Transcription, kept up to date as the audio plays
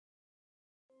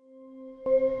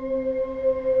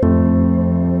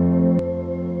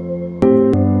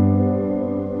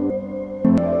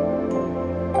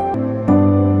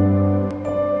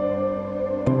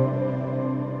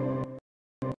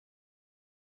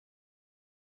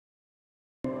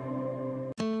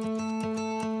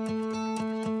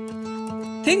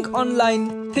Think online,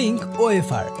 think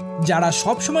ওএফআর, যারা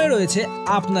সবসময় রয়েছে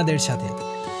আপনাদের সাথে।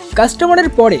 কাস্টমারের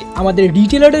পরে আমাদের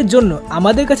রিটেলারের জন্য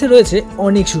আমাদের কাছে রয়েছে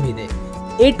অনেক সুবিধে,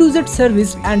 A to Z service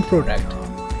and product.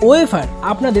 ওএফআর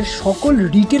আপনাদের সকল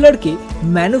রিটেলারকে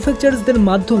ম্যানুফ্যাকচারার্সদের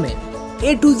মাধ্যমে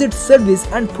A to Z service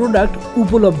and product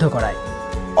উপলব্ধ করায়।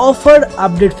 অফার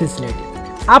আপডেট ফেসিলিটি,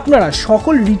 আপনারা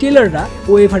সকল রিটেলাররা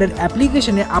ওএফআর এর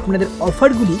অ্যাপ্লিকেশনে আপনাদের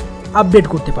অফারগুলি আপডেট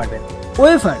করতে পারবেন।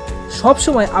 ওএফআর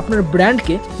সবসময় আপনার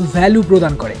ব্র্যান্ডকে ভ্যালু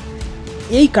প্রদান করে,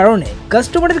 এই কারণে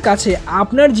কাস্টমারের কাছে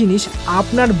আপনার জিনিস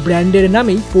আপনার ব্র্যান্ডের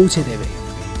নামেই পৌঁছে দেবে।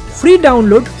 Free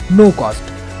download, no cost.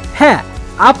 হ্যাঁ,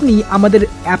 আপনি আমাদের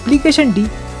অ্যাপ্লিকেশনটি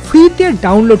ফ্রিতে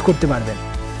ডাউনলোড করতে পারবেন,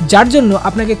 যার জন্য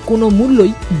আপনাকে কোনো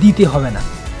মূল্যই দিতে হবে না।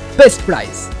 বেস্ট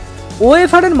প্রাইস,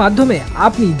 ওএফআর এর মাধ্যমে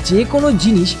আপনি যে কোনো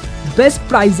জিনিস বেস্ট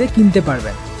প্রাইসে কিনতে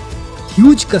পারবেন।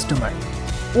 হিউজ কাস্টমার,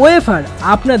 ওএফআর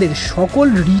আপনাদের সকল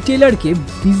রিটেলারকে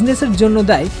বিজনেসের জন্য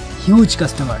দেয় হিউজ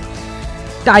কাস্টমার।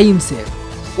 টাইম সেভ,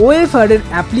 ওএফআর এর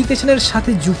অ্যাপ্লিকেশনের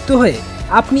সাথে যুক্ত হয়ে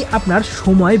আপনি আপনার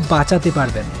সময় বাঁচাতে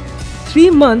পারবেন।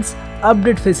 3 months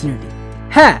আপডেট ফেসিলিটি,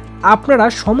 হ্যাঁ, আপনারা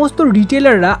সমস্ত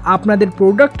রিটেলাররা আপনাদের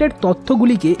প্রোডাক্টের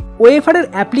তথ্যগুলিকে ওএফআর এর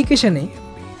অ্যাপ্লিকেশনে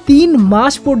 3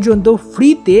 মাস পর্যন্ত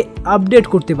ফ্রিতে আপডেট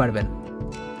করতে পারবেন।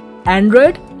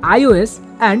 Android, iOS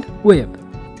and web.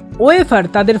 ওএফআর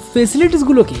তাদের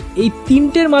ফেসিলিটিসগুলোকে এই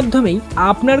 3টের মাধ্যমেই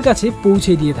আপনার কাছে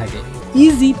পৌঁছে দিয়ে থাকে।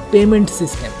 ইজি পেমেন্ট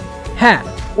সিস্টেম, হ্যাঁ,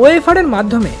 ওএফআর এর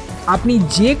মাধ্যমে আপনি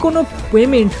যে কোনো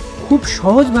পেমেন্ট খুব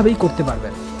সহজভাবেই করতে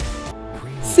পারবেন।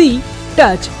 C,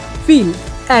 touch, feel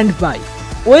and by,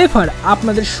 ওএফআর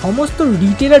আপনাদের সমস্ত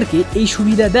রিটেলারকে এই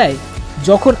সুবিধা দেয়।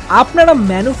 যখন আপনারা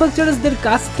ম্যানুফ্যাকচারার্সদের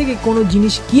কাছ থেকে কোনো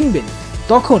জিনিস কিনবেন,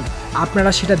 তখন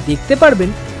আপনারা সেটা দেখতে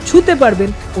পারবেন, ছুঁতে পারবেন,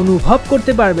 অনুভব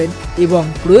করতে পারবেন এবং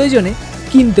প্রয়োজনে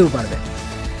কিনতেও পারবেন।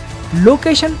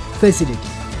 লোকেশন ফেসিলিটি,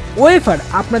 ওএফআর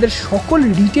আপনাদের সকল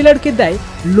রিটেলারকে দেয়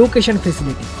লোকেশন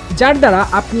ফেসিলিটি, যার দ্বারা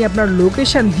আপনি আপনার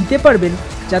লোকেশন দিতে পারবেন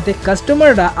যাতে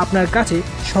কাস্টমাররা আপনার কাছে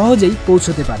সহজেই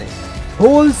পৌঁছতে পারে।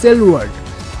 হোলসেল ওয়ার্ল্ড,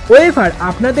 ওএফআর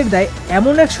আপনাদের দেয়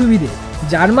এমন এক সুবিধে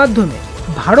যার মাধ্যমে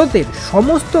ভারতের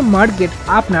সমস্ত মার্কেট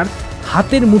আপনার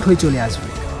হাতের মুঠোয় চলে আসবে।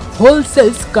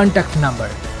 হোলসেলস কন্ট্যাক্ট নাম্বার,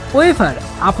 ওএফআর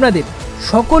আপনাদের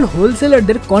সকল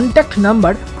হোলসেলারদের কন্ট্যাক্ট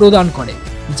নাম্বার প্রদান করে,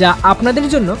 যা আপনাদের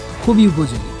জন্য খুবই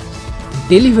উপযোগী।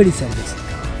 ডেলিভারি সার্ভিস,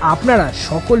 আপনারা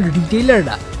সকল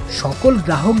রিটেলাররা সকল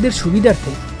গ্রাহকদের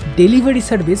সুবিধার্থে ডেলিভারি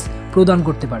সার্ভিস প্রদান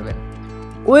করতে পারবেন।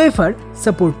 ওএফআর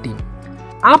সাপোর্ট টিম,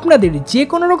 আপনাদের যে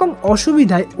কোনো রকম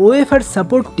অসুবিধায় ওএফআর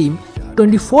সাপোর্ট টিম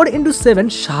 24/7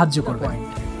 সাহায্য করবে।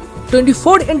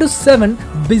 24/7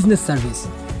 বিজনেস সার্ভিস,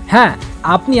 হ্যাঁ,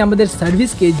 আপনি আমাদের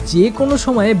সার্ভিসকে যে কোনো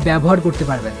সময়ে ব্যবহার করতে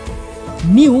পারবেন।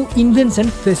 নিউ ইনভেনশন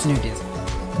ফেসিলিটিস,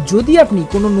 যদি আপনি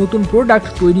কোনো নতুন প্রোডাক্ট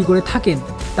তৈরি করে থাকেন,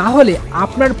 তাহলে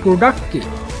আপনার প্রোডাক্টকে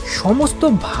সমস্ত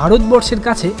ভারতবর্ষের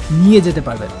কাছে নিয়ে যেতে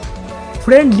পারবেন।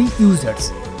 ফ্রেন্ডলি ইউজার্স,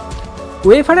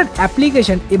 ওএফআর এর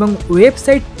অ্যাপ্লিকেশন এবং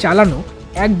ওয়েবসাইট চালানো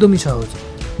একদমই সহজ,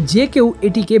 যে কেউ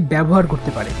এটিকে ব্যবহার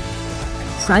করতে পারে।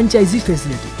 ফ্র্যাঞ্চাইজি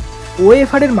ফেসিলিটি,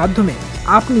 ওএফআর এর মাধ্যমে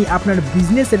আপনি আপনার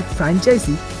বিজনেসের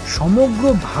ফ্র্যাঞ্চাইজি সমগ্র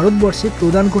ভারতবর্ষে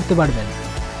প্রদান করতে পারবেন।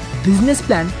 Business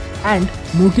plan and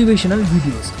motivational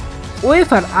videos,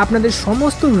 ওএফআর আপনাদের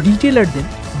সমস্ত রিটেলারদের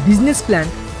বিজনেস প্ল্যান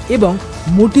এবং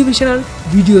মোটিভেশনাল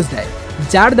ভিডিওস দেয়,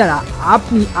 যার দ্বারা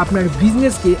আপনি আপনার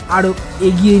বিজনেসকে আরও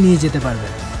এগিয়ে নিয়ে যেতে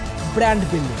পারবেন। ব্র্যান্ড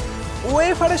বিল্ডিং,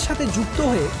 ওএফআর এর সাথে যুক্ত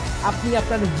হয়ে আপনি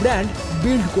আপনার ব্র্যান্ড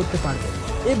বিল্ড করতে পারবেন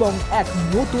এবং এক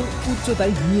নতুন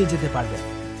উচ্চতায় নিয়ে যেতে পারবেন।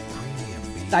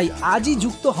 তাই আজই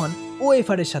যুক্ত হন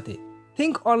ওএফআর এর সাথে।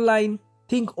 Think online,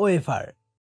 think ওএফআর।